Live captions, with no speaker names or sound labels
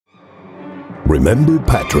Remember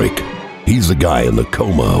Patrick? He's the guy in the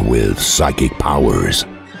coma with psychic powers.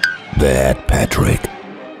 That Patrick.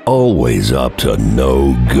 Always up to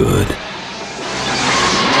no good.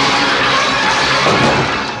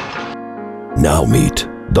 Now meet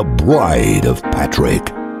the bride of Patrick.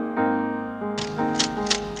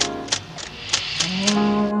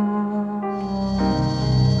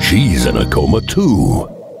 She's in a coma too.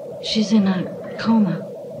 She's in a coma.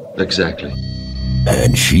 Exactly.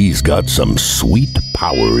 And she's got some sweet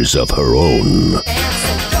powers of her own.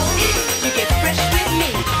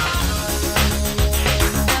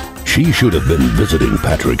 She should have been visiting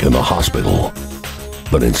Patrick in the hospital.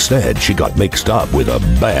 But instead, she got mixed up with a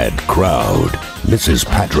bad crowd. Mrs.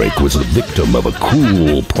 Patrick was the victim of a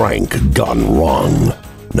cruel prank gone wrong.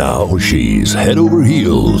 Now she's head over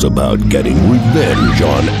heels about getting revenge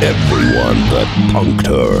on everyone that punked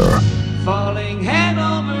her. Falling head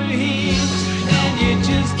over heels, and you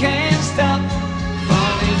just can't stop.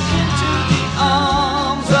 Falling into the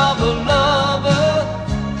arms of a lover.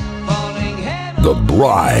 Falling head The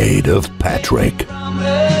bride of Patrick. from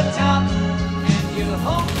the top, and you're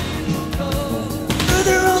hoping cold.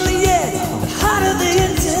 Further on the edge, the hotter the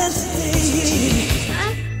intensity.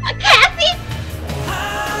 Kathy!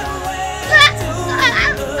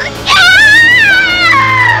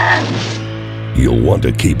 You'll want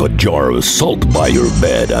to keep a jar of salt by your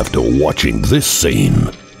bed after watching this scene.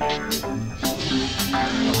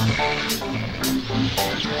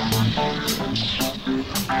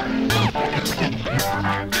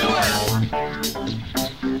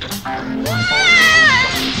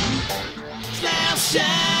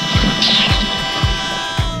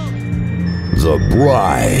 The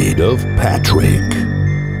Bride of Patrick.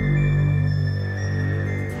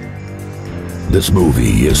 This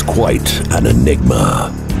movie is quite an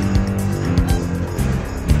enigma.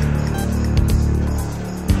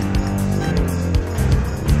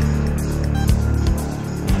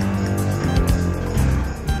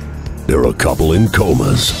 There are a couple in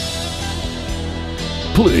comas.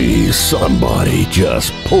 Please, somebody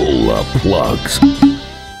just pull the plugs.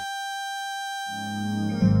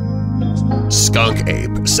 Skunk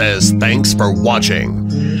Ape says thanks for watching.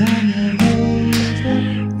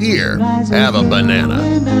 Here, have a banana.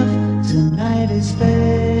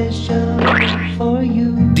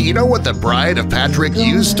 Do you know what the bride of Patrick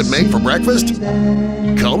used to make for breakfast?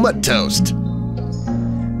 Coma toast.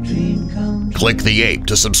 Click the ape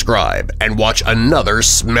to subscribe and watch another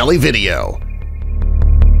smelly video.